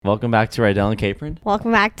Welcome back to Rydell and Capron.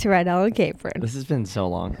 Welcome back to Rydell and Capron. This has been so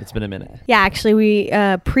long. It's been a minute. Yeah, actually, we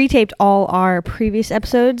pre-taped all our previous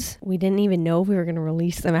episodes. We didn't even know if we were going to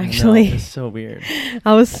release them, actually. No, it's so weird.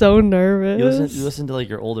 I was so nervous. You listen to like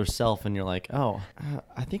your older self and you're like, oh,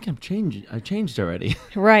 I think I'm changed. I changed already.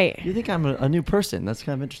 Right. You think I'm a new person. That's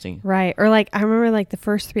kind of interesting. Right. Or like, I remember like the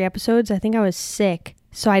first 3 episodes, I think I was sick.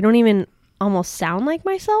 So I don't even almost sound like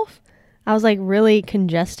myself. I was like really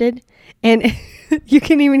congested. And you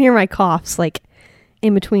can even hear my coughs like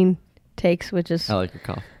in between takes, which is I like your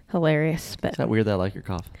cough. hilarious. But Is that weird that I like your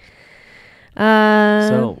cough?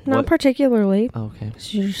 not what- particularly. Oh, okay.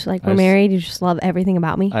 So you're just like, we're married. You just love everything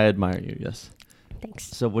about me. I admire you, yes. Thanks.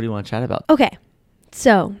 So what do you want to chat about? Okay.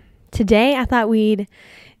 So today I thought we'd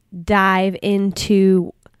dive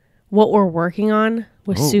into what we're working on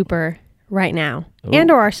with Oh. Super right now Oh.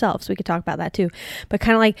 and or ourselves. We could talk about that too. But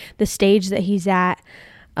kind of like the stage that he's at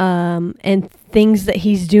and things that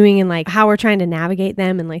he's doing and like how we're trying to navigate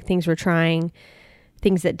them and like things we're trying,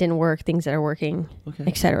 things that didn't work, things that are working, Okay.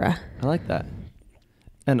 etc. I like that.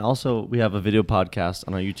 And also, we have a video podcast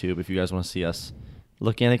on our YouTube if you guys want to see us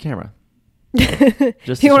looking at a camera.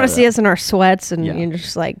 If you want to see us in our sweats and Yeah. you're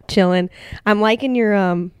just like chilling. I'm liking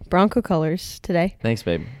your Bronco colors today. Thanks,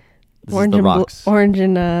 babe. This Orange is the and rocks. orange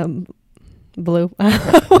and blue.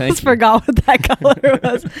 I almost you. forgot what that color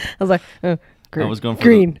was. I was like, oh, green. I was going for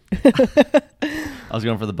green. I was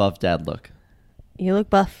going for the buff dad look. You look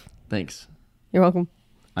buff. Thanks. You're welcome.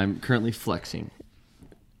 I'm currently flexing.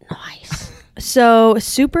 Nice. So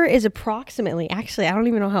Super is approximately, actually, I don't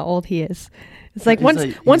even know how old he is. It's like He's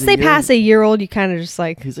once a they year- pass a year old, you kind of just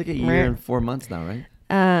like. He's like a year and 4 months now,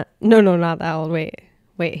 right? No, not that old. Wait.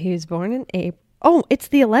 He was born in April. Oh, it's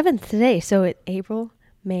the 11th today. So it's April,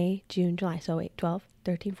 May, June, July. So 8, 12,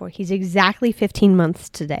 13, 14. He's exactly 15 months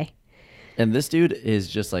today. And this dude is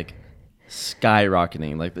just like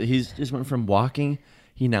skyrocketing. Like he's just went from walking,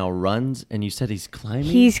 he now runs, and you said he's climbing.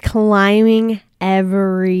 He's climbing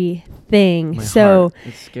everything. My So heart.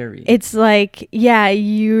 It's scary. it's like, yeah,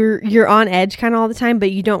 you're on edge kind of all the time,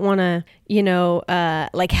 but you don't want to,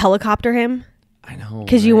 like helicopter him I know.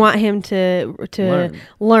 because you right? want him to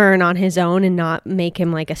learn on his own and not make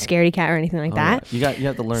him like a scaredy cat or anything like Oh, that. yeah. You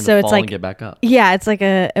have to learn So to it's fall like- and get back up. Yeah, it's like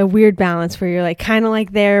a weird balance where you're like kind of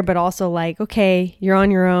like there, but also like, okay, you're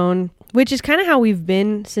on your own, which is kind of how we've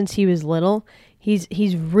been since he was little. He's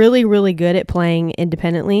really, really good at playing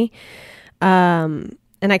independently. And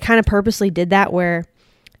I kind of purposely did that where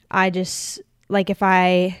I just like if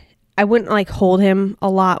I wouldn't like hold him a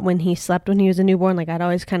lot when he slept when he was a newborn. Like I'd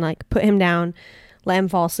always kind of like put him down, let him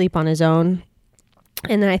fall asleep on his own.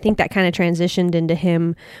 And then I think that kind of transitioned into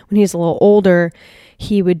him when he was a little older.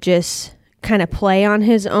 He would just kind of play on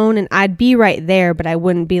his own and I'd be right there, but I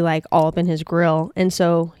wouldn't be like all up in his grill. And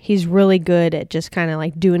so he's really good at just kind of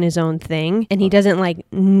like doing his own thing. And he doesn't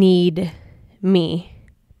like need me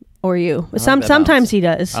or you. like that Sometimes balance. he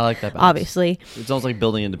does. I like that balance. Obviously. It's almost like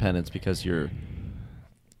building independence because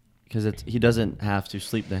he doesn't have to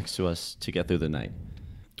sleep next to us to get through the night.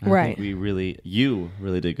 And I Right. think you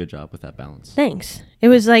really did a good job with that balance. Thanks. It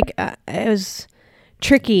was like it was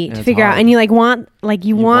tricky And to it's figure out, hard. and you like want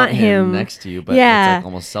you want him next to you, but yeah. it's like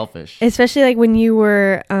almost selfish. Especially like when you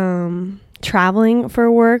were traveling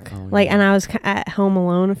for work, Oh, like, yeah. and I was at home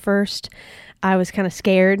alone first. I was kind of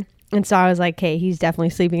scared, and so I was like, "Okay, he's definitely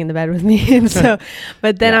sleeping in the bed with me." And so,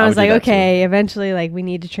 but then Yeah, I I was would do like, that too. "Okay, eventually, like, we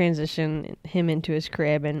need to transition him into his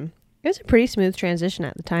crib." And it was a pretty smooth transition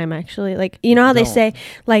at the time, actually. Like, you know how they No. say,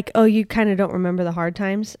 like, "Oh, you kind of don't remember the hard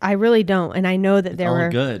times." I really don't, and I know that It's there all were.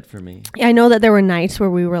 good for me. I know that there were nights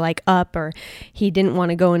where we were like up or he didn't want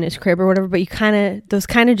to go in his crib or whatever, but those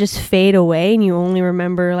kind of just fade away and you only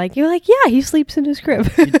remember like, you're like, yeah, he sleeps in his crib.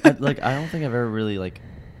 I don't think I've ever really like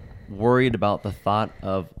worried about the thought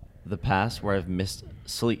of the past where I've missed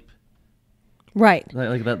sleep. Right.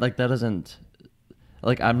 That doesn't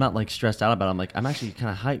like I'm not like stressed out about it. I'm actually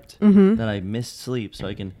kind of hyped Mm-hmm. that I missed sleep so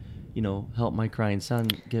I can, help my crying son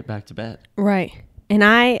get back to bed. Right. And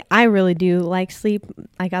I really do like sleep.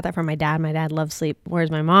 I got that from my dad. My dad loves sleep. Whereas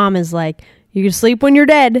my mom is like, you can sleep when you're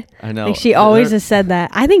dead. I know. Like she always has said that.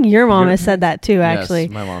 I think your mom Your- has said that too, Yes, actually.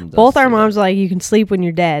 my mom does Both say our that. moms are like, you can sleep when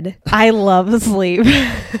you're dead. I love sleep.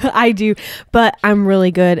 I do. But I'm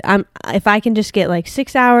really good. If I can just get like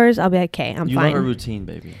 6 hours, I'll be like, okay, I'm You fine. love a routine,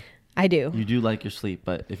 baby. I do. You do like your sleep,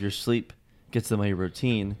 but if your sleep gets in the way of your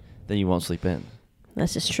routine, then you won't sleep in.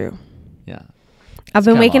 This is true. Yeah. I've It's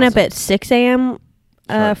been kinda waking up awesome. at 6 a.m.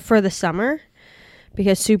 Sure. For the summer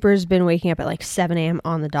because Super's been waking up at like 7 a.m.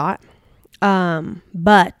 on the dot.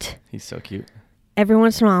 But He's so cute. every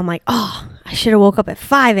once in a while I'm like, oh, I should have woke up at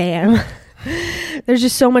 5 a.m. there's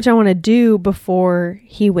just so much I want to do before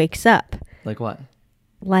he wakes up. Like what?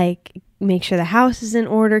 Like make sure the house is in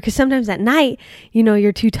order. Because sometimes at night, you know,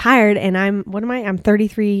 you're too tired. And I'm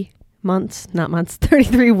 33 months, not months,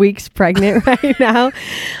 33 weeks pregnant right now,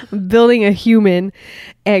 building a human,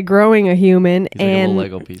 growing a human. He's like a little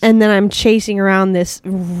Lego piece. And then I'm chasing around this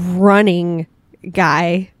running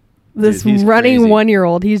guy, this Dude, he's running crazy.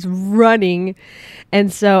 1-year-old. He's running.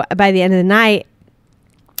 And so by the end of the night,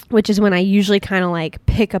 which is when I usually kind of like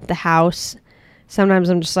pick up the house, sometimes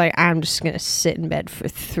I'm just like, I'm just going to sit in bed for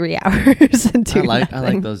 3 hours and do I nothing.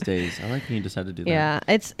 like those days. I like when you decide to do that. Yeah,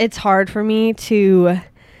 it's hard for me to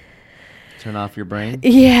Turn off your brain.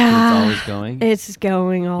 Yeah. It's always going. It's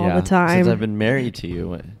going all the time. Since I've been married to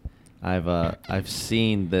you, I've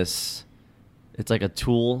seen this. It's like a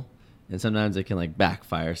tool, and sometimes it can like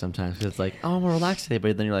backfire. Sometimes 'cause it's like, oh, I'm gonna relax today,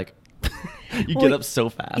 but then you're like, you Well, get up so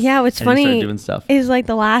fast. Yeah, what's and you funny start doing stuff. is like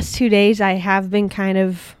the last 2 days I have been kind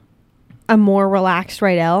of a more relaxed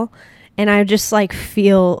Rydell, and I just like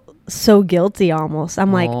feel so guilty almost.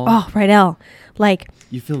 I'm like, Aw. oh, Rydell, like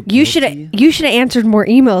You feel you should have answered more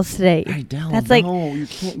emails today. Rydell, That's like, no, you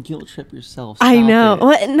can't guilt trip yourself. I Stop know. it.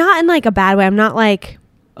 Well, not in like a bad way. I'm not like,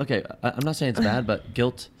 Okay, I'm not saying it's bad, but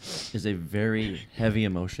guilt is a very heavy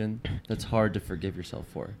emotion that's hard to forgive yourself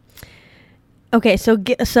for. okay, so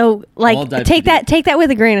I'll like dive take too deep. that with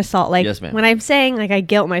a grain of salt. Like Yes, ma'am. when I'm saying like I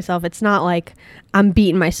guilt myself, it's not like I'm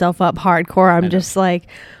beating myself up hardcore. I I'm know. just like,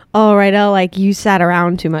 oh, Rydell, like you sat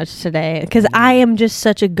around too much today, because Mm-hmm. I am just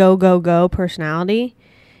such a go personality,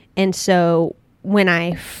 and so when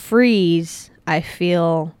I freeze, I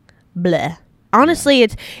feel bleh. Honestly,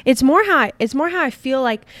 it's more how I feel.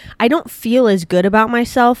 Like I don't feel as good about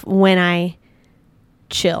myself when I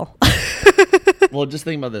chill. Well, just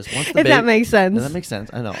think about this. Once the If that makes sense. Yeah, that makes sense.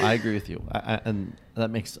 I know. I agree with you. And that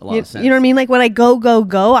makes a lot of sense. You know what I mean? Like when I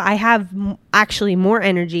go, I have actually more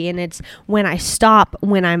energy, and it's when I stop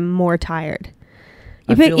when I'm more tired.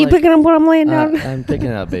 I feel You like- picking up what I'm laying down? I'm picking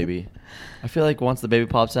it up, baby. I feel like once the baby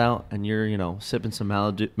pops out and you're, sipping some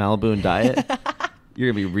Malibu and diet,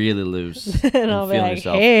 you're gonna be really loose and I'll be feeling like,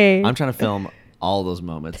 yourself. "Hey." I'm trying to film all those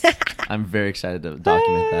moments. I'm very excited to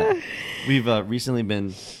document that. We've recently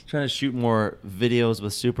been trying to shoot more videos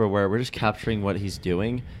with Super where we're just capturing what he's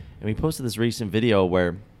doing, and we posted this recent video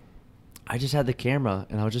where I just had the camera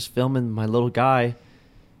and I was just filming my little guy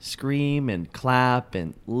scream and clap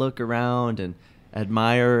and look around and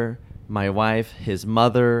admire my wife, his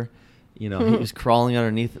mother. He was crawling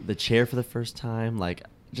underneath the chair for the first time, like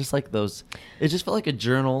just like those. It just felt like a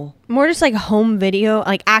journal. More just like home video,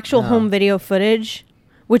 like actual Yeah. home video footage,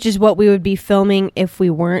 which is what we would be filming if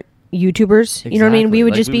we weren't YouTubers. You know what I mean? Exactly. We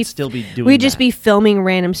would Like, just we be would still be doing we'd just that. be filming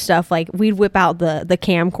random stuff. Like we'd whip out the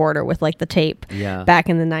camcorder with like the tape Yeah. back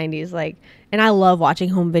in the 90s. Like, and I love watching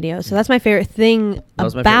home videos. So that's my favorite thing That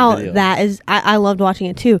was my favorite about video. that is I loved watching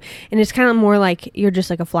it too. And it's kind of more like you're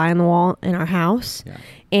just like a fly on the wall in our house. Yeah.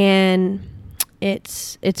 And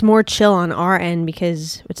it's more chill on our end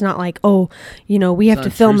because it's not like, oh, we have not to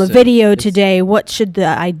film a intrusive. video It's- today. What should the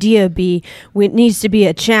idea be? It needs to be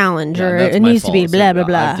a challenge, Yeah, or that's it my needs to be fault. blah So, blah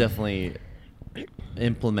blah. I've definitely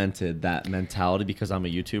implemented that mentality because I'm a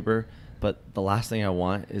YouTuber. But the last thing I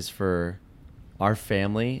want is for our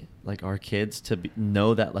family, like our kids, to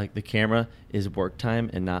know that like the camera is work time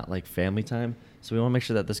and not like family time. So we want to make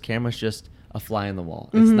sure that this camera is just a fly in the wall.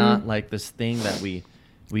 It's Mm-hmm. not like this thing that we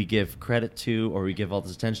give credit to or we give all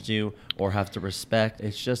this attention to or have to respect.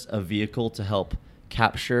 It's just a vehicle to help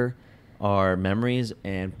capture our memories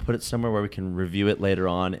and put it somewhere where we can review it later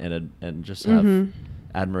on and just have Mm-hmm.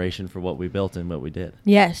 admiration for what we built and what we did.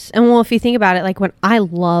 Yes, and well, if you think about it, like when I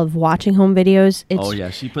love watching home videos, it's Oh yeah,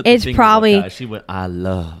 she put. The it's fingers probably up, guys. She went. I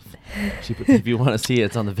love. She put. If you want to see it,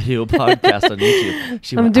 it's on the video podcast on YouTube.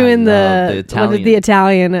 She I'm went, doing I love the Italian. the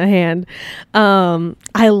Italian hand.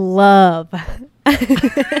 I love.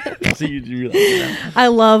 So you realize that. I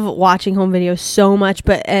love watching home videos so much,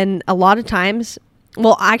 and a lot of times,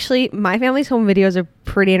 well, actually, my family's home videos are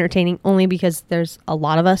pretty entertaining only because there's a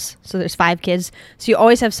lot of us. So there's 5 kids. So you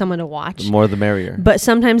always have someone to watch. The more the merrier. But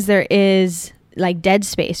sometimes there is like dead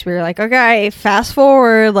space where you're like, okay, fast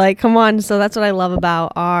forward, like, come on. So that's what I love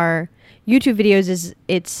about our YouTube videos is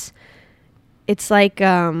it's like,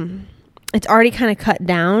 it's already kind of cut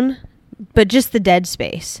down, but just the dead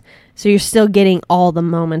space. So you're still getting all the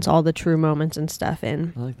moments, all the true moments and stuff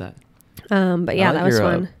in. I like that. But yeah, I like that was your,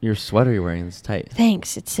 fun. Your sweater you're wearing is tight.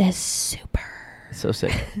 Thanks. It says super. It's so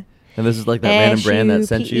sick. And this is like that random brand that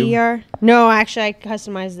sent you. SUPER. No, actually, I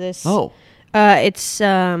customized this. Oh. It's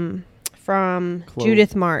from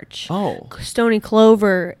Judith March. Oh. Stony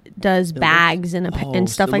Clover does bags and Oh, and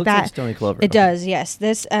so stuff it like looks like that. Stony Clover. It Okay. does, yes.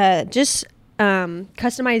 This just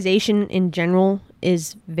customization in general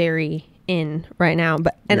is very in right now.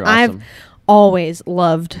 You're I've awesome. always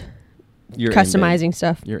loved You're customizing in,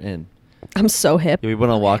 stuff. You're in. I'm so hip. Yeah, we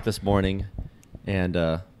went on a walk this morning, and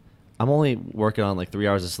I'm only working on like 3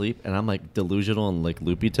 hours of sleep, and I'm like delusional and like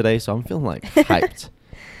loopy today, so I'm feeling like hyped.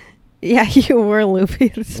 Yeah, you were loopy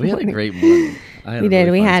this We had morning. a great morning. I had We a did.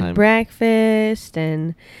 really We fun had time. breakfast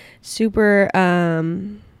and super.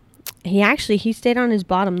 He stayed on his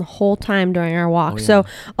bottom the whole time during our walk. Oh, yeah. So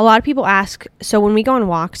a lot of people ask. So when we go on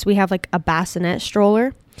walks, we have like a bassinet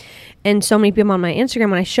stroller, and so many people on my Instagram,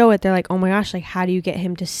 when I show it, they're like, "Oh my gosh, like how do you get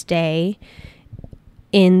him to stay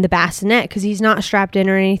in the bassinet? Because he's not strapped in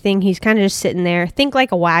or anything. He's kind of just sitting there. Think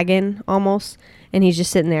like a wagon almost, and he's just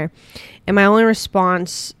sitting there." And my only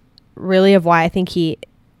response, really, of why I think he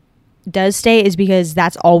does stay is because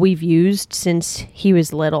that's all we've used since he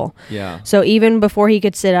was little. Yeah. So even before he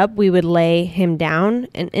could sit up, we would lay him down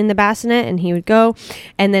in the bassinet and he would go.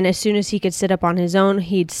 And then as soon as he could sit up on his own,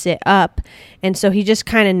 he'd sit up. And so he just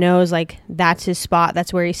kind of knows like that's his spot.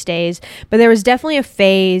 That's where he stays. But there was definitely a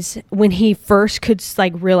phase when he first could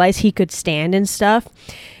like realize he could stand and stuff.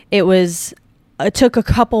 It took a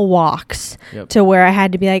couple walks Yep. to where I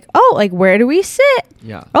had to be like, oh, like where do we sit?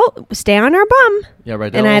 Yeah. Oh, stay on our bum. Yeah,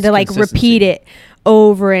 right. And I had to like repeat it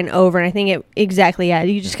over and over. And I think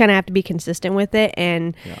you just kind of have to be consistent with it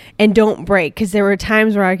and don't break. Because there were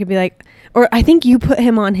times where I could be like, or I think you put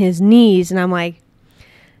him on his knees and I'm like,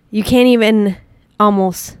 you can't even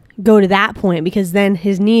almost go to that point because then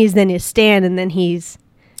his knees, then his stand, and then he's,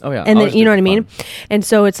 Oh yeah. and I then, was you know what I doing mean? fun. And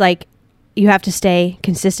so it's like, you have to stay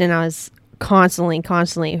consistent. I was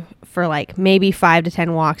constantly for like maybe 5 to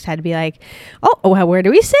 10 walks had to be like, oh, where do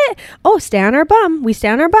we sit? Oh, stay on our bum. We stay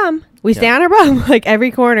on our bum. We stay Yeah. on our bum. Like every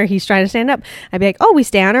corner he's trying to stand up. I'd be like, oh, we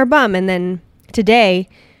stay on our bum. And then today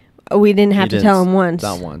we didn't have He to tell him once.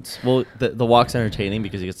 Not once. Well, the walk's entertaining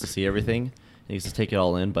because he gets to see everything. He gets to take it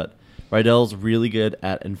all in. But Rydell's really good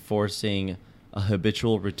at enforcing a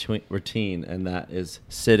habitual routine, and that is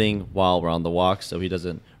sitting while we're on the walk so he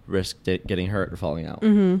doesn't risk getting hurt or falling out.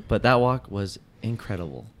 Mm-hmm. But that walk was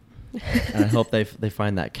incredible. And I hope they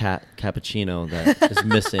find that cappuccino that is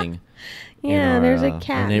missing. Yeah, in there's our, a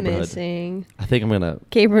cat neighborhood. missing. I think I'm gonna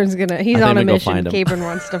Capron's he's think on a I'm gonna go mission. find him. Capron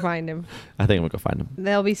wants to find him. go find him.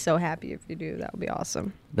 They'll be so happy if you do. That would be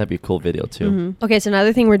awesome. That'd be a cool video too. Mm-hmm. Okay, so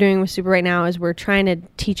another thing we're doing with Super right now is we're trying to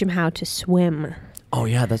teach him how to swim. Oh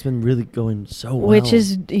yeah, that's been really going so well. Which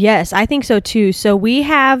is, yes, I think so too. So we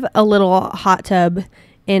have a little hot tub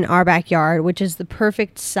in our backyard, which is the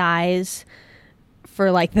perfect size for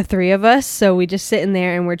like the three of us. So we just sit in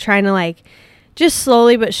there and we're trying to like, just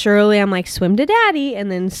slowly but surely, I'm like, swim to daddy and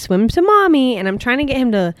then swim to mommy. And I'm trying to get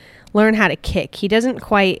him to learn how to kick. He doesn't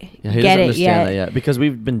quite he get doesn't it understand yet. that yet because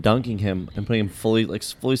we've been dunking him and putting him fully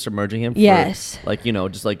submerging him. For, Yes. like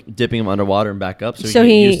just like dipping him underwater and back up, so So he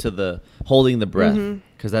he- get used to the holding the breath Mhm.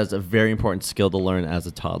 because that's a very important skill to learn as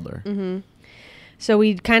a toddler. Mm-hmm. So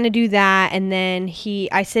we kind of do that, and then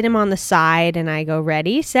I sit him on the side, and I go,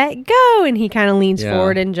 ready, set, go, and he kind of leans Yeah.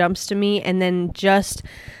 forward and jumps to me, and then just,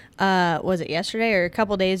 was it yesterday or a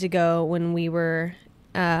couple days ago when we were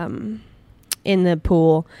in the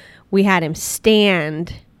pool, we had him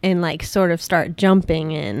stand and like sort of start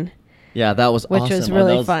jumping in, Yeah, that was which awesome. was Oh,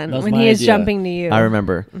 really that was- fun that was when my he was idea. jumping to you. I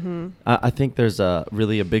remember. Mm-hmm. I think there's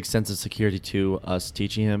really a big sense of security to us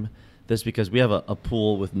teaching him this because we have a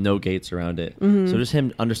pool with no gates around it. Mm-hmm. So just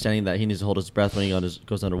him understanding that he needs to hold his breath when he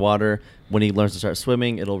goes underwater. When he learns to start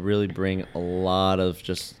swimming, it'll really bring a lot of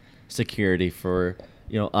just security for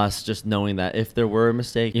us just knowing that if there were a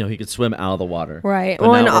mistake, he could swim out of the water. Right. But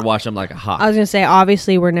Well, now and we're watching him like a hawk. I was gonna say,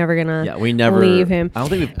 obviously, we're never gonna Yeah, we never leave him. I don't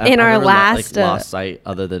think we've In I've our never last, lost sight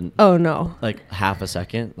other than Oh no. like half a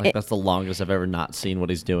second. Like that's the longest I've ever not seen what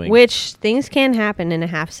he's doing. Which things can happen in a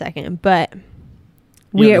half second, but You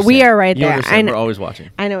we understand. are right You there. understand. I We're always watching.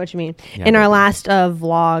 know what you mean. Yeah, In our definitely. last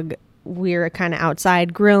vlog, we were kind of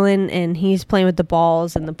outside grilling, and he's playing with the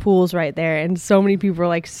balls, and the pool's right there, and so many people were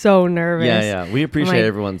like so nervous. Yeah. We appreciate like,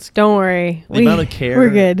 everyone's Don't worry, the amount of care we're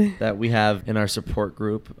good. that we have in our support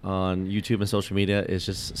group on YouTube and social media is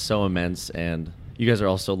just so immense, and you guys are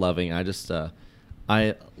all so loving.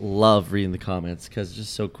 I love reading the comments because it's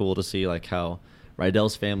just so cool to see like how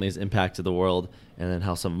Rydell's family has impacted the world, and then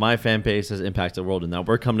how some of my fan base has impacted the world, and now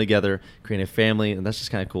we're coming together, creating a family, and that's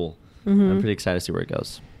just kind of cool. Mm-hmm. I'm pretty excited to see where it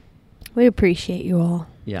goes. We appreciate you all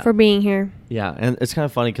Yeah. for being here. Yeah, and it's kind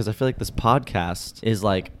of funny because I feel like this podcast is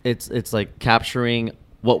like it's like capturing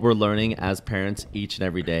what we're learning as parents each and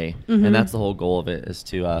every day. Mhm. And that's the whole goal of it, is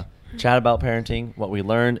to chat about parenting, what we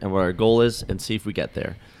learned, and what our goal is, and see if we get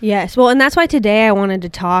there. Yes. Well, and that's why today I wanted to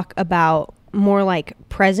talk about more like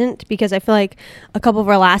present, because I feel like a couple of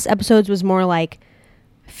our last episodes was more like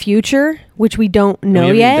future, which we don't know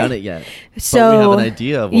we haven't yet. done it yet. So but we have an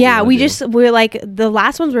idea of what we're like, the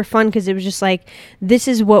last ones were fun because it was just like, this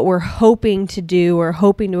is what we're hoping to do or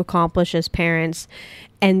hoping to accomplish as parents,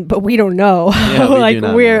 but we don't know. Yeah, like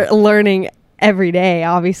we're learning every day,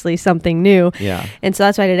 obviously something new. Yeah. And so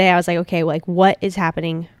that's why today I was like, okay, like what is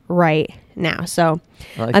happening right now? So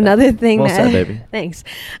like another thing well that said, baby. Thanks.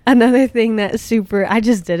 Another thing that I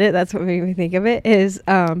just did it, that's what made me think of it, is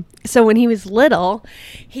so when he was little,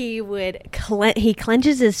 he would he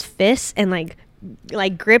clenches his fists and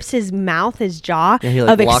like grips his mouth, his jaw, he,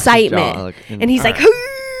 of excitement, and he's like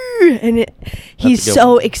and he's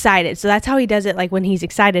so excited. So that's how he does it, like when he's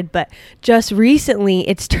excited. But just recently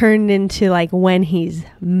it's turned into like when he's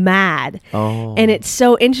mad. And it's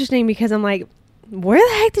so interesting because I'm like, where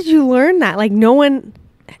the heck did you learn that? Like no one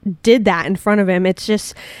did that in front of him. It's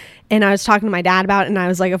just, and I was talking to my dad about it, and I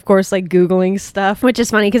was like, of course, like Googling stuff, which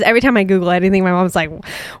is funny because every time I Google anything, my mom's like,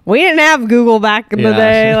 we didn't have Google back in the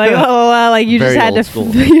day. Like, like you just had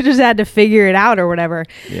to, you just had to figure it out or whatever.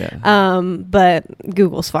 Yeah. But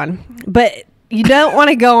Google's fun, but you don't want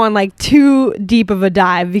to go on like too deep of a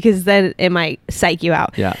dive because then it might psych you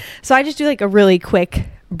out. Yeah. So I just do like a really quick,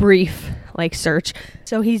 brief like search.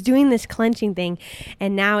 So he's doing this clenching thing,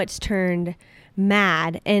 and now it's turned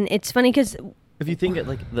mad, and it's funny because if you think it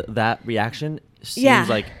like that reaction seems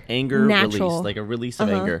like anger natural. Release, like a release of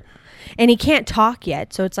anger. And he can't talk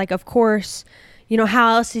yet, so it's like, of course, you know,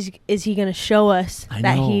 how else is he going to show us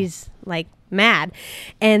that he's like mad?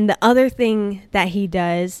 And the other thing that he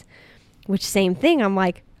does, which same thing, I'm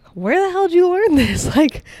like, where the hell did you learn this?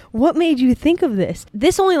 Like, what made you think of this?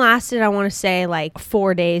 This only lasted, I want to say, like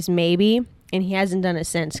 4 days maybe, and he hasn't done it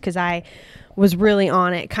since because I was really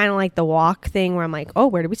on it, kind of like the walk thing where I'm like, oh,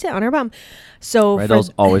 where did we sit? On our bum. So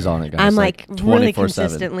Rydell's always on it, guys. I'm like really 24/7.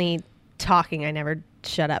 consistently talking. I never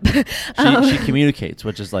shut up. She communicates,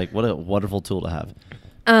 which is like, what a wonderful tool to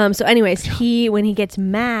have. So anyways, when he gets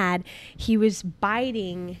mad, he was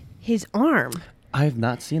biting his arm. I have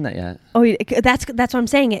not seen that yet. Oh, that's what I'm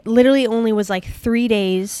saying. It literally only was like 3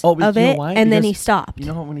 days of it, and then he stopped. You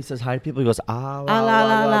know when he says hi to people, he goes, ah, la,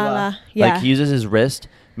 la, la. Yeah. Like he uses his wrist,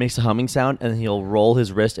 makes a humming sound, and he'll roll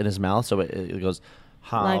his wrist in his mouth, so it goes,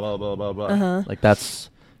 ha, like, blah, blah, blah, blah. Like that's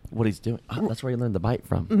what he's doing. That's where he learned the bite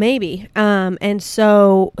from. Maybe. And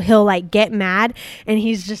so he'll like get mad, and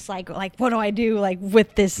he's just like, what do I do? Like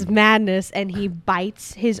with this madness, and he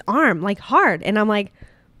bites his arm like hard, and I'm like,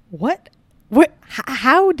 what?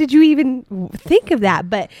 How did you even think of that?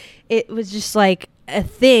 But it was just like a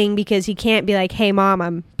thing because he can't be like, hey mom,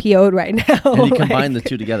 I'm PO'd right now. And he combined the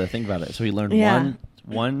two together. Think about it. So he learned he learned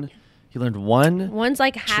one. One's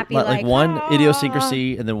like happy, like one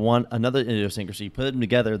idiosyncrasy, and then another idiosyncrasy. Put them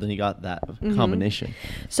together, then he got that combination.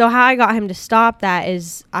 So how I got him to stop that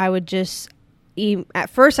is I would just at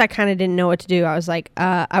first I kind of didn't know what to do. I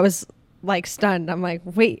was like stunned. I'm like,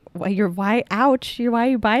 wait, why are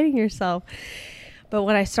you biting yourself? But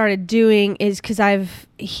what I started doing is, because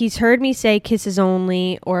he's heard me say kisses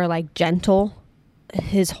only or like gentle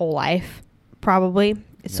his whole life, probably.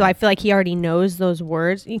 So I feel like he already knows those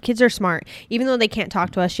words. Kids are smart. Even though they can't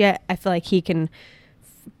talk to us yet, I feel like he can,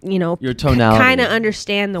 you know, your tonality, kind of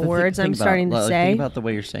understand the words I'm starting to say. Think about the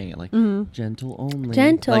way you're saying it, like gentle only,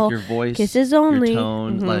 gentle, like your voice, kisses only, your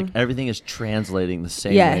tone, like everything is translating the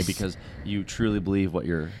same way because you truly believe what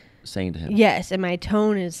you're saying to him. Yes, and my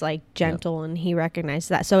tone is like gentle, and he recognized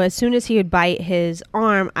that. So as soon as he would bite his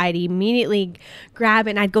arm, I'd immediately grab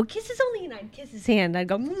it and I'd go kisses only, and I'd kiss his hand. I'd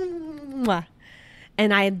go mwah.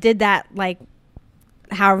 And I did that like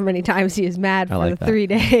however many times he was mad for the 3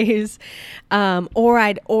 days. Or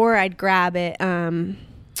I'd grab it and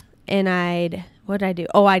what'd I do?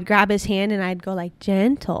 Oh, I'd grab his hand and I'd go like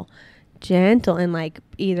gentle, and like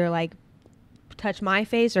either like touch my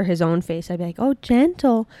face or his own face. I'd be like, oh,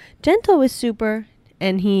 gentle was super.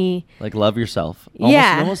 And he like love yourself.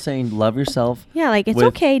 Almost saying love yourself. Yeah, like it's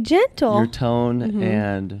okay, gentle. Your tone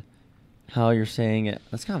and how you're saying it.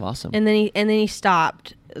 That's kind of awesome. And then he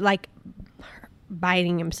stopped like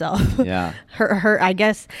biting himself. Yeah. hurt. I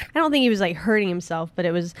guess I don't think he was like hurting himself, but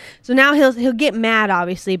it was. So now he'll get mad,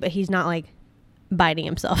 obviously, but he's not like biting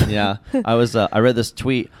himself. Yeah. I read this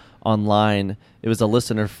tweet online. It was a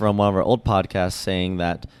listener from one of our old podcasts saying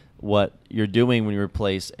that what you're doing when you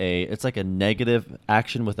replace it's like a negative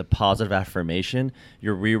action with a positive affirmation,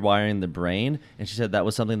 you're rewiring the brain. And she said that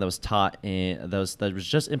was something that was taught that was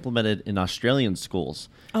just implemented in Australian schools.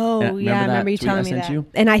 Oh, I remember you telling me that.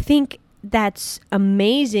 And I think that's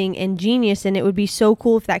amazing and genius, and it would be so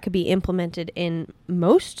cool if that could be implemented in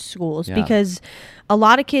most schools because a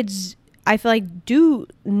lot of kids I feel like do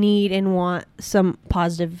need and want some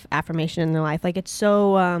positive affirmation in their life. Like it's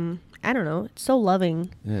so I don't know, it's so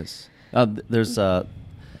loving. It is. There's I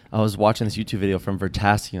was watching this YouTube video from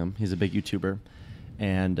Vertasium. He's a big YouTuber,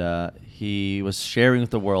 and he was sharing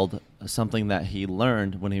with the world something that he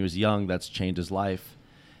learned when he was young that's changed his life,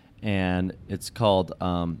 and it's called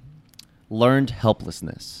learned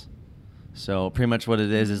helplessness. So pretty much what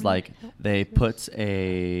it is like they put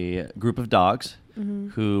a group of dogs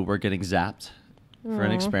who were getting zapped for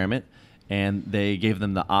an experiment, and they gave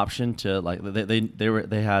them the option to like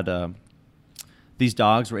they had these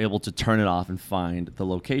dogs were able to turn it off and find the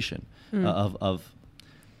location of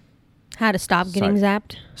how to stop getting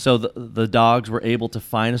zapped. So the dogs were able to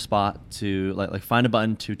find a spot to like find a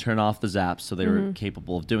button to turn off the zaps, so they were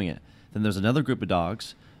capable of doing it. Then there's another group of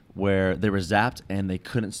dogs where they were zapped and they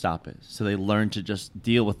couldn't stop it, so they learned to just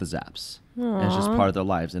deal with the zaps. And it's just part of their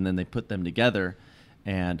lives. And then they put them together,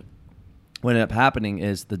 and what ended up happening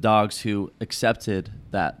is the dogs who accepted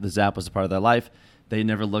that the zap was a part of their life, they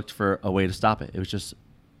never looked for a way to stop it. It was just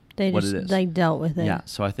what it is. They dealt with it. Yeah.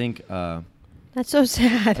 So I think that's so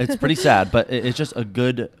sad. it's pretty sad, but it's just a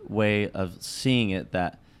good way of seeing it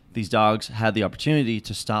that these dogs had the opportunity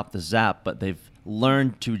to stop the zap, but they've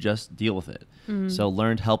learned to just deal with it. So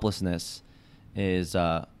learned helplessness is,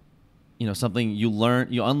 something you learn.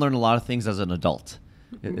 You unlearn a lot of things as an adult.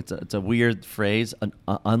 It's a weird phrase,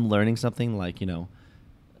 unlearning something like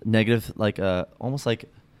negative, like almost like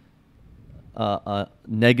a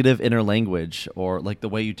negative inner language, or like the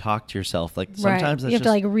way you talk to yourself. Like sometimes you have to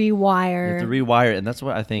like rewire. You have to rewire it, and that's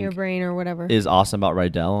what I think your brain or whatever is awesome about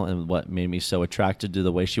Rydell, and what made me so attracted to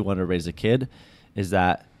the way she wanted to raise a kid, is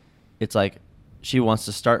that it's like she wants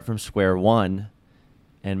to start from square one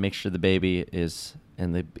and make sure the baby is,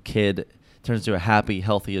 and the kid turns into a happy,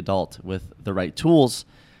 healthy adult with the right tools,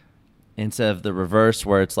 instead of the reverse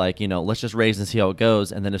where it's like, let's just raise and see how it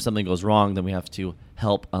goes. And then if something goes wrong, then we have to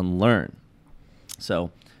help unlearn. So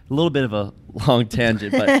a little bit of a long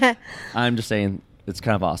tangent, but I'm just saying it's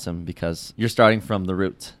kind of awesome because you're starting from the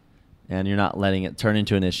root and you're not letting it turn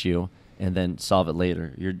into an issue and then solve it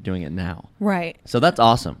later. You're doing it now. Right. So that's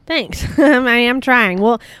awesome. Thanks. I am trying.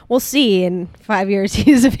 We'll see in 5 years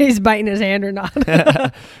if he's biting his hand or not.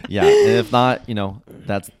 Yeah. And if not,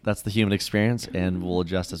 that's the human experience, and we'll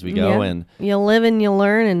adjust as we go. Yeah. And you'll live and you'll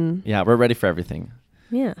learn. And yeah, we're ready for everything.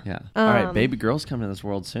 Yeah. Yeah. All right. Baby girl's coming to this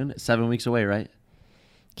world soon. 7 weeks away, right?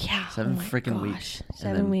 Yeah. 7 freaking weeks.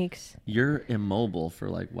 7 weeks. You're immobile for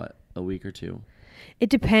like what? A week or two? It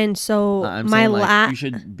depends. So I'm saying you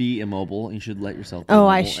should be immobile, and you should let yourself be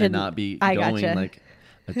I should and not be going like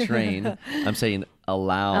a train. I'm saying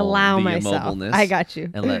allow the myself. immobleness. I got you.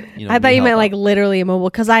 And let I thought you meant like literally immobile,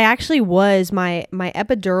 because I actually was my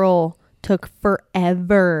epidural took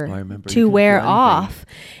forever to wear off,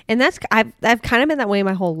 and that's I've kind of been that way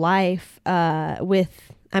my whole life. The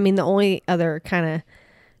only other kind of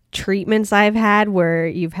treatments I've had where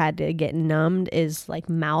you've had to get numbed is like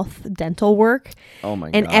mouth dental work. Oh my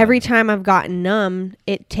god. And every time I've gotten numbed,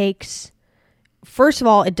 it takes, first of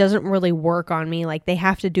all, it doesn't really work on me. Like they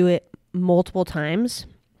have to do it multiple times,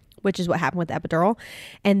 which is what happened with the epidural.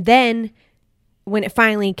 And then when it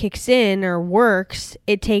finally kicks in or works,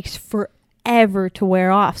 it takes forever to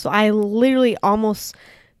wear off. So I literally almost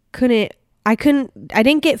I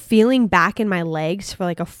didn't get feeling back in my legs for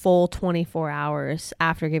like a full 24 hours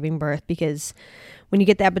after giving birth, because when you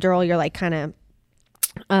get the epidural, you're like kind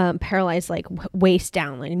of paralyzed, like waist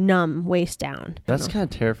down, like numb waist down. That's kind of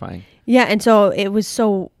terrifying. Yeah. And so it was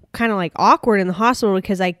so kind of like awkward in the hospital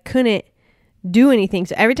because I couldn't do anything.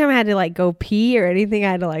 So every time I had to like go pee or anything, I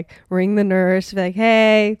had to like ring the nurse, be like,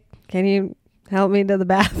 hey, can you help me to the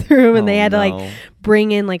bathroom? And they had to like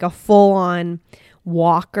bring in like a full on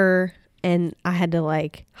walker, and I had to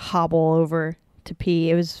like hobble over to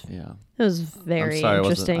pee. It was very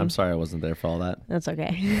interesting. I'm sorry I wasn't there for all that. That's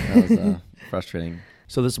okay. That was frustrating.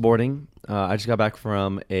 So this morning, I just got back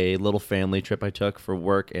from a little family trip I took for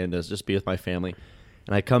work and to just be with my family.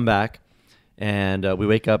 And I come back, and we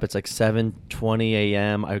wake up. It's like 7:20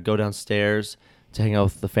 a.m. I go downstairs to hang out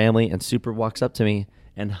with the family, and Super walks up to me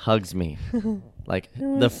and hugs me. Like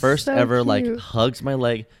the first so ever, cute. Like hugs my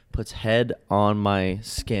leg, puts head on my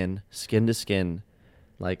skin to skin.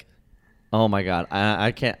 Like, oh my God.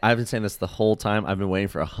 I can't, I've been saying this the whole time. I've been waiting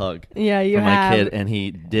for a hug from my kid, and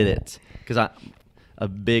he did it. Because a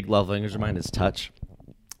big love language of mine is touch.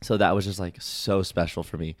 So that was just like so special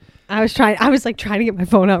for me. I was trying to get my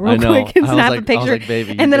phone out real quick and snap a picture. I was like,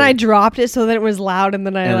 baby, and then I dropped it so that it was loud, and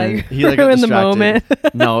then he ruined the moment.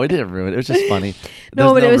 No, it didn't ruin it. It was just funny.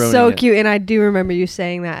 No, but it was so cute. And I do remember you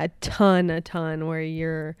saying that a ton where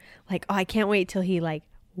you're like, oh, I can't wait till he like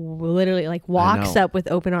literally like walks know. up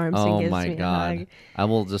with open arms and Oh gives my me a God. hug. I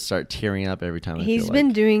will just start tearing up every time. He's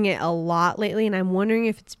been doing it a lot lately, and I'm wondering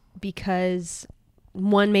if it's because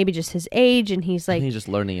one, maybe just his age, and he's like he's just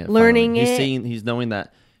learning it. learning finally. it. He's knowing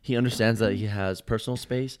that he understands that he has personal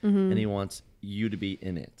space, and he wants you to be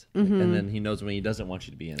in it, and then he knows when he doesn't want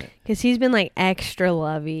you to be in it. Because he's been like extra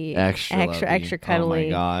lovey, extra cuddly. Oh my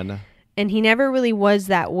God. And he never really was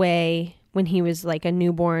that way when he was like a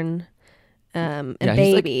newborn, a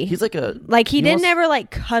baby. He's like a like he didn't ever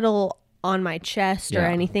like cuddle on my chest or Yeah.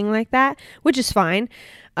 anything like that, which is fine.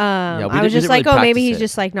 I was we just didn't like, really oh, maybe practice he's it.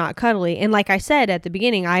 just like not cuddly. And like I said at the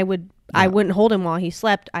beginning, I wouldn't hold him while he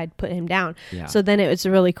slept. I'd put him down. Yeah. So then it was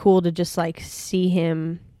really cool to just like see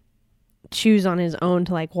him choose on his own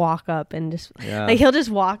to like walk up and just like he'll just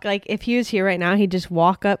walk. Like if he was here right now, he'd just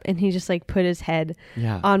walk up and he just like put his head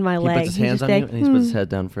on my leg. He puts his hands on you and he puts his head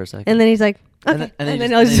down for a second. And then he's like, okay. And then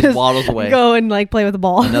he'll he just waddles away. Go and like play with the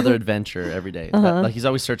ball. Another adventure every day. Like he's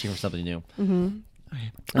always searching for something new.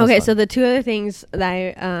 Okay, so the two other things that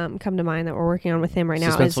I come to mind that we're working on with him right now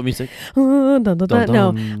is suspenseful music. dun, dun, dun,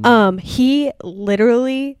 Dun, no. He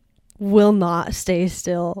literally will not stay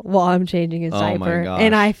still while I'm changing his Oh my diaper. gosh.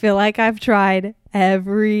 And I feel like I've tried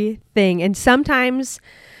everything. And sometimes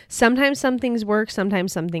some things work,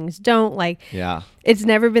 sometimes some things don't. Like Yeah. it's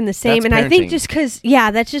never been the same. That's And I think parenting. just because,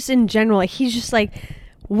 that's just in general. Like he's just like,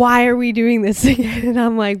 why are we doing this again? And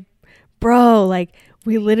I'm like, bro, like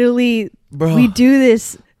we literally we do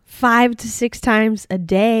this 5 to 6 times a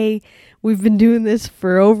day. We've been doing this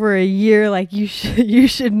for over a year. Like you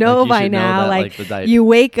should know by now. Like you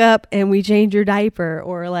wake up and we change your diaper,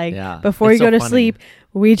 or like before It's you go so to funny. sleep,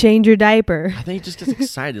 we change your diaper. I think he just gets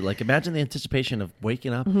excited. Like imagine the anticipation of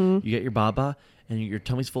waking up, you get your baba, and your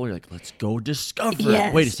tummy's full. You're like, let's go discover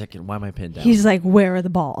it. Wait a second, why am I pinned down? He's like, where are the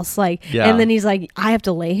balls? Like, Yeah. and then he's like, I have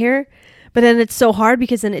to lay here. But then it's so hard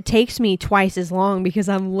because then it takes me twice as long because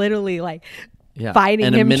I'm literally like fighting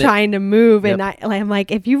And a him minute- trying to move. Yep. And I'm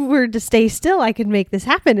like, if you were to stay still, I could make this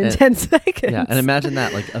happen in 10 seconds. Yeah, and imagine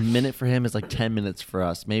that. Like a minute for him is like 10 minutes for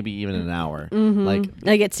us, maybe even an hour.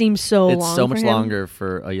 Like it seems so long. It's so much for him. longer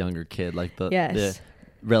for a younger kid. Like the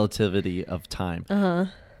relativity of time.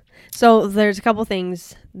 So there's a couple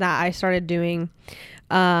things that I started doing.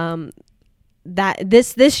 That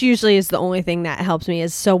this usually is the only thing that helps me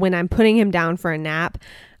is, so when I'm putting him down for a nap,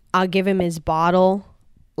 I'll give him his bottle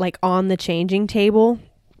like on the changing table,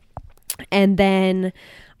 and then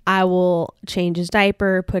I will change his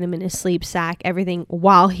diaper, put him in his sleep sack, everything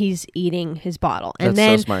while he's eating his bottle. And That's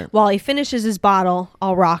then so smart. while he finishes his bottle,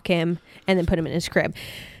 I'll rock him and then put him in his crib.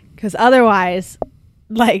 Because otherwise,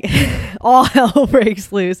 like all hell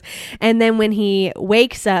breaks loose. And then when he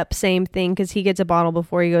wakes up, same thing, because he gets a bottle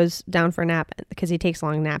before he goes down for a nap, because he takes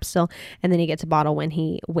long naps still, and then he gets a bottle when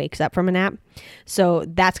he wakes up from a nap. So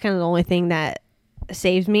that's kind of the only thing that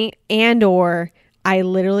saves me. And or I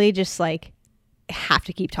literally just like have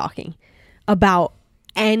to keep talking about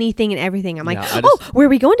anything and everything. I'm like, where are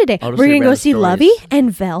we going today? We're gonna go see Lovey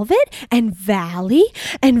and Velvet and Valley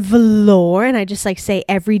and Velour, and I just like say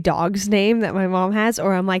every dog's name that my mom has.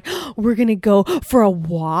 Or I'm like, we're gonna go for a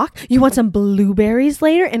walk. You want some blueberries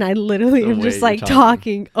later? And I literally am just like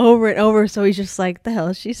talking over and over. So he's just like, the hell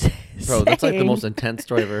is she saying? Bro, that's like the most intense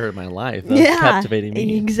story I've ever heard in my life. That's captivating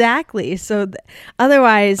me. Exactly. So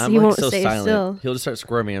otherwise I'm he like won't so stay silent. still. He'll just start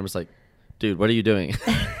squirming. I'm just like, dude, what are you doing?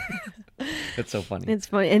 It's so funny. It's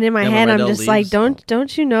funny. And in my head, I'm just like,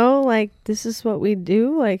 don't you know, like, this is what we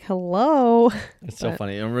do? Like, hello. It's so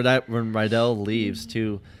funny. And when Rydell leaves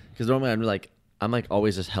too, because normally I'm like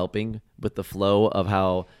always just helping with the flow of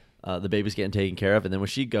how the baby's getting taken care of. And then when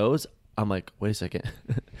she goes, I'm like, wait a second.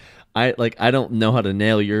 I don't know how to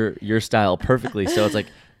nail your style perfectly. So it's like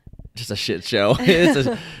just a shit show.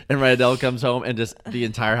 And Rydell comes home and just the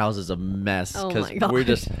entire house is a mess because we're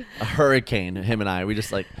just a hurricane. Him and I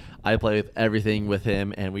just like, I play with everything with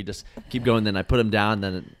him and we just keep going. Then I put him down.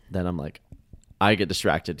 Then I'm like, I get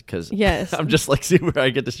distracted because I'm just like super.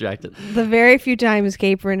 I get distracted. The very few times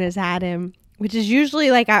Capron has had him, which is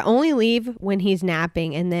usually like I only leave when he's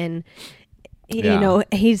napping, and then you know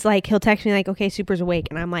he's like he'll text me like, okay, Super's awake,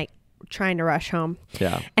 and I'm like trying to rush home.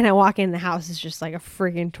 Yeah. And I walk in, the house is just like a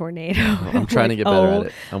friggin' tornado. I'm trying to get better at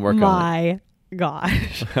it. I'm working on it. My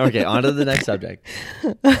gosh. Okay, on to the next subject.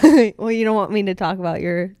 Well, you don't want me to talk about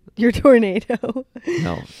your tornado.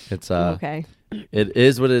 No, it's okay. It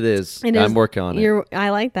is what it is. I'm working on it. I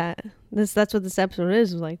like that. That's what this episode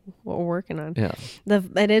is like, what we're working on. Yeah.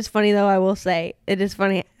 It is funny though, I will say. It is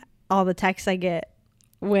funny all the texts I get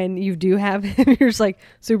when you do have him. You're just like,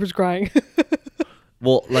 Super's crying.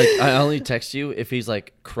 Well, like I only text you if he's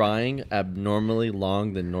like crying abnormally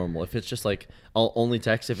long than normal. If it's just like I'll only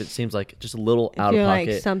text if it seems like just a little out of pocket.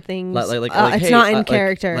 Like something. Like it's hey, not in like,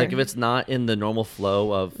 character. Like if it's not in the normal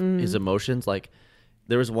flow of his emotions. Like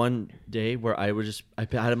there was one day where I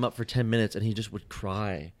had him up for 10 minutes and he just would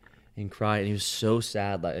cry and he was so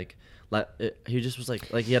sad. He just was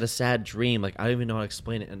like he had a sad dream. Like I don't even know how to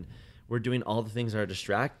explain it. And we're doing all the things that are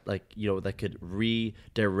that could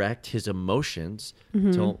redirect his emotions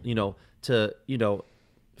to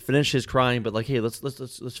finish his crying, but like, hey, let's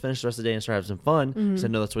finish the rest of the day and start having some fun because I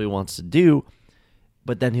know that's what he wants to do.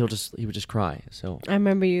 But then he would just cry. So I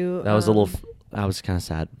remember you. That was I was kind of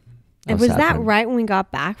sad. And was that right when we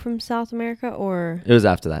got back from South America, or it was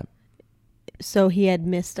after that? So he had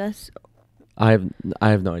missed us. I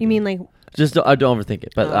have no idea. You mean like just don't overthink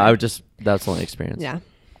it? But I would just that's the only experience. Yeah.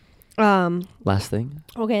 Last thing.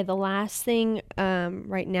 Okay, the last thing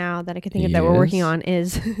right now that I could think of that we're working on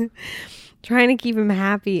is trying to keep him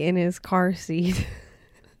happy in his car seat.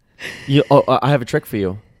 I have a trick for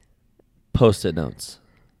you. Post-it notes.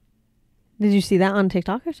 Did you see that on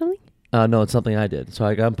TikTok or something? No, it's something I did. So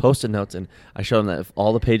I got him Post-it notes and I showed him that if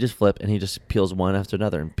all the pages flip and he just peels one after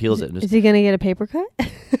another and peels it. And just, is he gonna get a paper cut?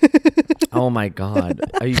 Oh my God!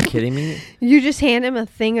 Are you kidding me? You just hand him a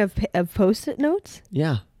thing of Post-it notes?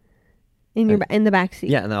 Yeah. In the back seat.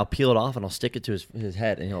 Yeah, and then I'll peel it off and I'll stick it to his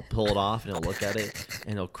head and he'll pull it off and he'll look at it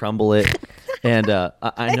and he'll crumble it. And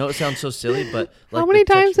I know it sounds so silly, but like how many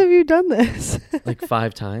times have you done this? Like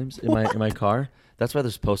 5 times in my car. That's why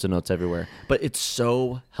there's Post-it notes everywhere. But it's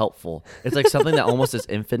so helpful. It's like something that almost is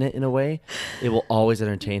infinite in a way. It will always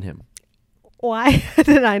entertain him. Why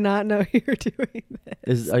did I not know you were doing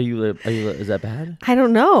this? Is that bad? I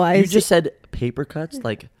don't know. You just said paper cuts.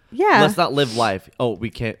 Like, yeah. Let's not live life. Oh, we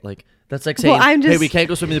can't like. That's like saying, hey, we can't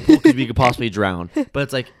go swim in the pool because we could possibly drown. But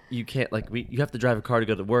it's like, you can't, like, you have to drive a car to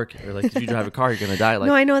go to work. Or, like, if you drive a car, you're going to die. Like,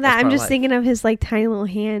 no, I know that. I'm just thinking of his, like, tiny little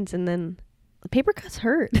hands. And then the paper cuts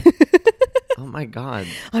hurt. Oh, my God.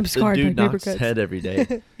 I'm scarred by paper cuts. The dude knocks his head every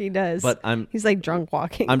day. He does. But he's, like, drunk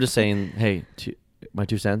walking. I'm just saying, hey, my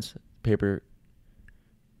 2 cents, paper.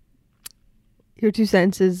 Your 2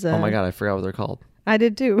 cents is... oh, my God. I forgot what they're called. I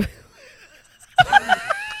did, too.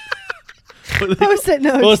 Post-it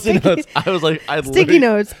notes. I was like, sticky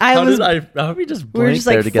notes. How we just we were just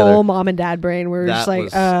like together? Full mom and dad brain. We were just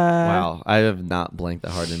like, wow. I have not blanked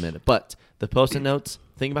that hard in a minute. But the Post-it notes,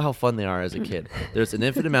 think about how fun they are as a kid. There's an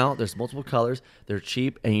infinite amount. There's multiple colors. They're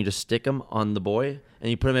cheap, and you just stick them on the boy,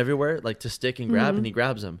 and you put them everywhere, like to stick and grab, and he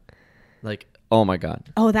grabs them. Like, oh my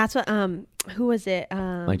God. Oh, that's what. Who was it?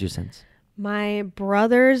 My 2 cents. My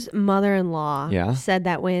brother's mother-in-law said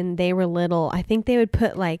that when they were little, I think they would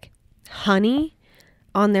put like honey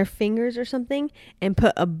on their fingers or something and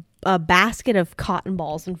put a basket of cotton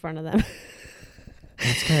balls in front of them.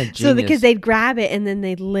 That's kind of genius. So because they'd grab it and then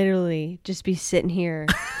they'd literally just be sitting here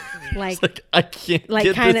like I can't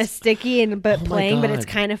like kind of sticky and playing, but it's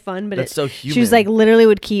kind of fun. But that's so human. She was like literally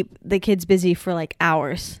would keep the kids busy for like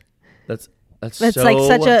hours. That's so,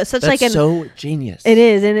 so genius. It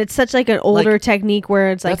is, and it's such like an older technique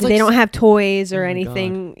where it's like they don't have toys or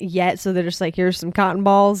anything yet, so they're just like, here's some cotton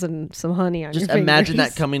balls and some honey on your fingers. Just imagine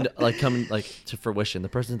that coming to fruition. The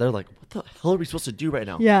person, they're like, what the hell are we supposed to do right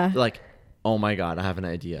now? Yeah. They're like, oh my God, I have an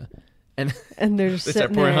idea. And they're just they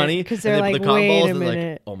start pouring honey because they're like, the cotton balls, wait a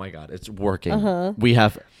minute. like, oh my God, it's working. We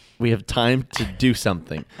have time to do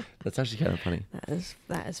something. That's actually kind of funny.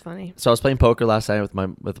 That is funny. So I was playing poker last night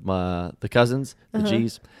with the cousins, the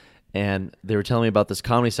G's, and they were telling me about this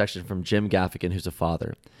comedy section from Jim Gaffigan, who's a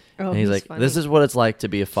father. Oh, and he's like, funny. This is what it's like to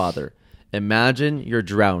be a father. Imagine you're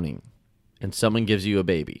drowning and someone gives you a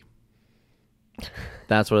baby.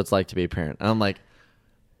 That's what it's like to be a parent. And I'm like,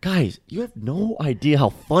 guys, you have no idea how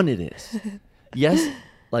fun it is. Yes,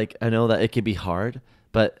 like I know that it can be hard,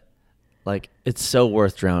 but like it's so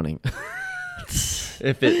worth drowning.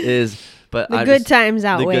 If it is, but the good times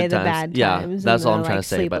outweigh the bad times. Yeah, that's all I'm trying to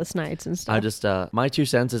say. Sleepless nights and stuff. I just my 2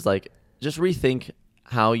 cents is like just rethink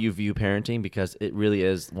how you view parenting, because it really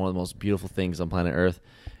is one of the most beautiful things on planet Earth,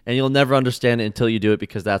 and you'll never understand it until you do it,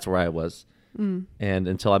 because that's where I was. And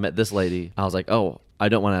until I met this lady, I was like, oh, I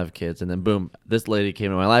don't want to have kids, and then boom, this lady came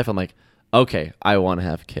into my life. I'm like, okay, I want to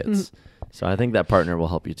have kids. So I think that partner will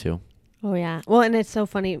help you too. Oh, yeah. Well, and it's so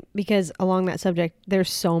funny because along that subject,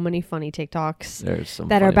 there's so many funny TikToks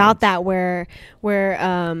that are about that where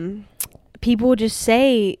people just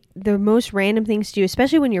say the most random things to you,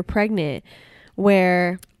 especially when you're pregnant,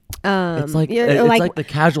 where It's like yeah, it's like the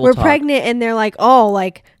casual we're talk. pregnant and they're like, oh,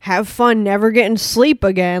 like have fun never getting sleep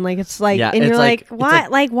again, like it's like, Yeah, and it's you're like- like why,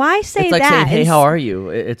 it's like why say It's like that saying, "Hey, Ins- how are you?"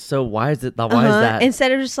 It's so why is it? Why is that?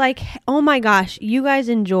 instead of just like, oh my gosh, you guys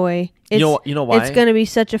enjoy, it's, You know why? it's gonna be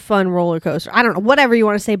such a fun roller coaster. I don't know, whatever you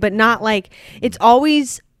want to say, but not like, it's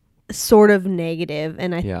always sort of negative,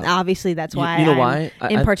 and Yeah. obviously that's why You know I'm why?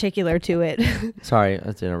 in particular to it. Sorry, I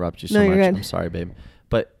had to interrupt you so No, much. you're good. I'm sorry, babe.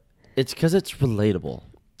 But it's because it's relatable.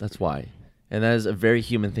 That's why. And that is a very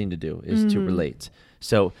human thing to do, is to relate.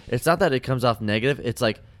 So it's not that it comes off negative. It's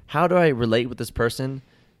like, how do I relate with this person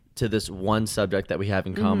to this one subject that we have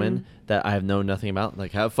in common that I have known nothing about?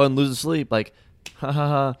 Like, have fun, losing sleep. Like, ha ha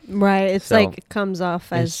ha. Right, it's So, like it comes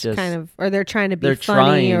off as it's just- kind of, or they're trying to be they're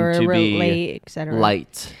funny trying or to be relate, etc.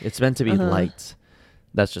 Light. It's meant to be light.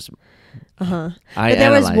 That's just. Uh-huh. I But there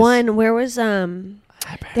was analyze. one where was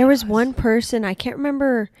there was one person, I can't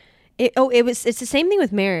remember it. Oh, it's the same thing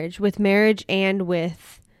with marriage and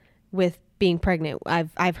with being pregnant.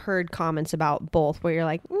 I've heard comments about both where you're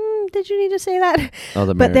like, did you need to say that? Oh,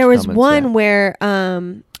 the But there marriage was comments, one yeah. where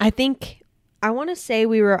I think I want to say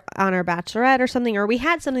we were on our bachelorette or something, or we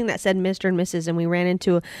had something that said Mr. and Mrs. and we ran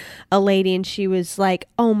into a lady and she was like,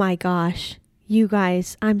 oh my gosh, you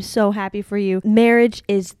guys, I'm so happy for you. Marriage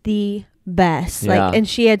is the best. Yeah. Like, and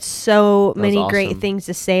she had so was many great awesome. things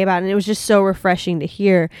to say about it, and it was just so refreshing to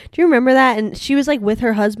hear. Do you remember that? And she was like with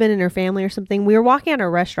her husband and her family or something. We were walking out of a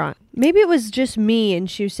restaurant. Maybe it was just me and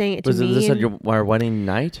she was saying it to Was me. it this and- on our wedding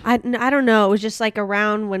night? I don't know. It was just like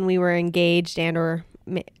around when we were engaged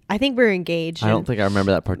I think we were engaged. I don't and think I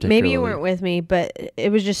remember that particularly. maybe you weren't with me, but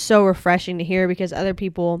it was just so refreshing to hear because other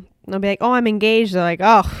people, they'll be like, oh, I'm engaged. They're like,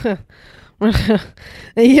 oh,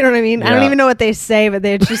 you know what I mean? I don't Yeah. even know what they say, but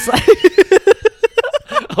they're just like,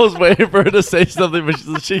 I was waiting for her to say something, but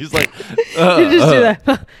she's like, you just do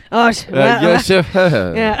that. Oh, yes,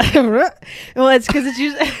 yeah. Well, it's because it's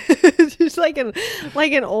just, it's just like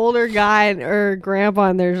an older guy or grandpa,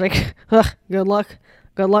 and there's like, ugh, good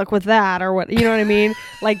luck with that, or what, you know what I mean?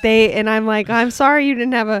 Like and I'm like, I'm sorry you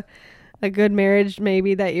didn't have a good marriage,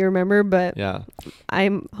 maybe that you remember, but Yeah.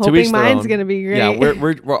 I'm To each hoping their mine's own. gonna be great. Yeah,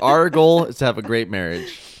 we're our goal is to have a great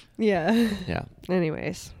marriage. Yeah. Yeah.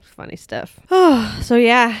 Anyways, funny stuff. Oh, so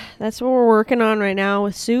yeah, that's what we're working on right now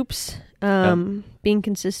with Soups. Being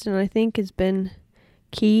consistent, I think, has been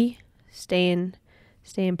key. Staying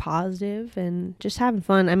positive and just having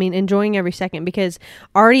fun. I mean, enjoying every second, because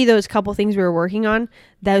already those couple things we were working on,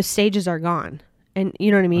 those stages are gone. And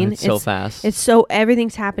you know what I mean? It's so fast. It's so,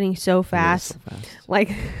 everything's happening so It is fast. so fast. Like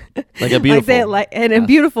Like a beautiful. like in a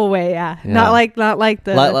beautiful way, yeah. Yeah. Not like the Like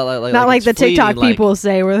not like it's the TikTok fleeting, like- people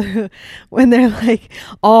say where when they're like,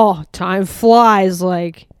 "Oh, time flies,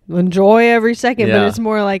 like enjoy every second." But Yeah. it's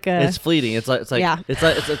more like a It's fleeting. It's like Yeah.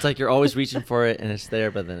 it's like you're always reaching for it and it's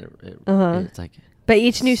there, but then it's like, but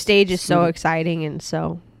each new stage is so exciting, and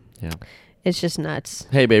so yeah. it's just nuts.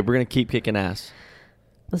 Hey, babe, we're gonna keep kicking ass.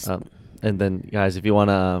 Let's- And then, guys, if you want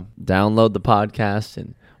to download the podcast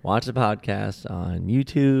and watch the podcast on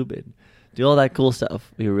YouTube and do all that cool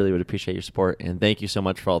stuff, we really would appreciate your support. And thank you so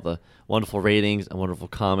much for all the wonderful ratings and wonderful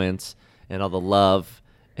comments and all the love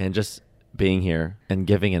and just being here and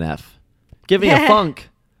giving an F. Giving a funk.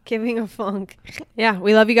 Giving a funk. Yeah,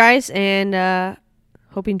 we love you guys, and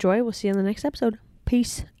hope you enjoy. We'll see you on the next episode.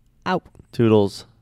 Peace out. Toodles.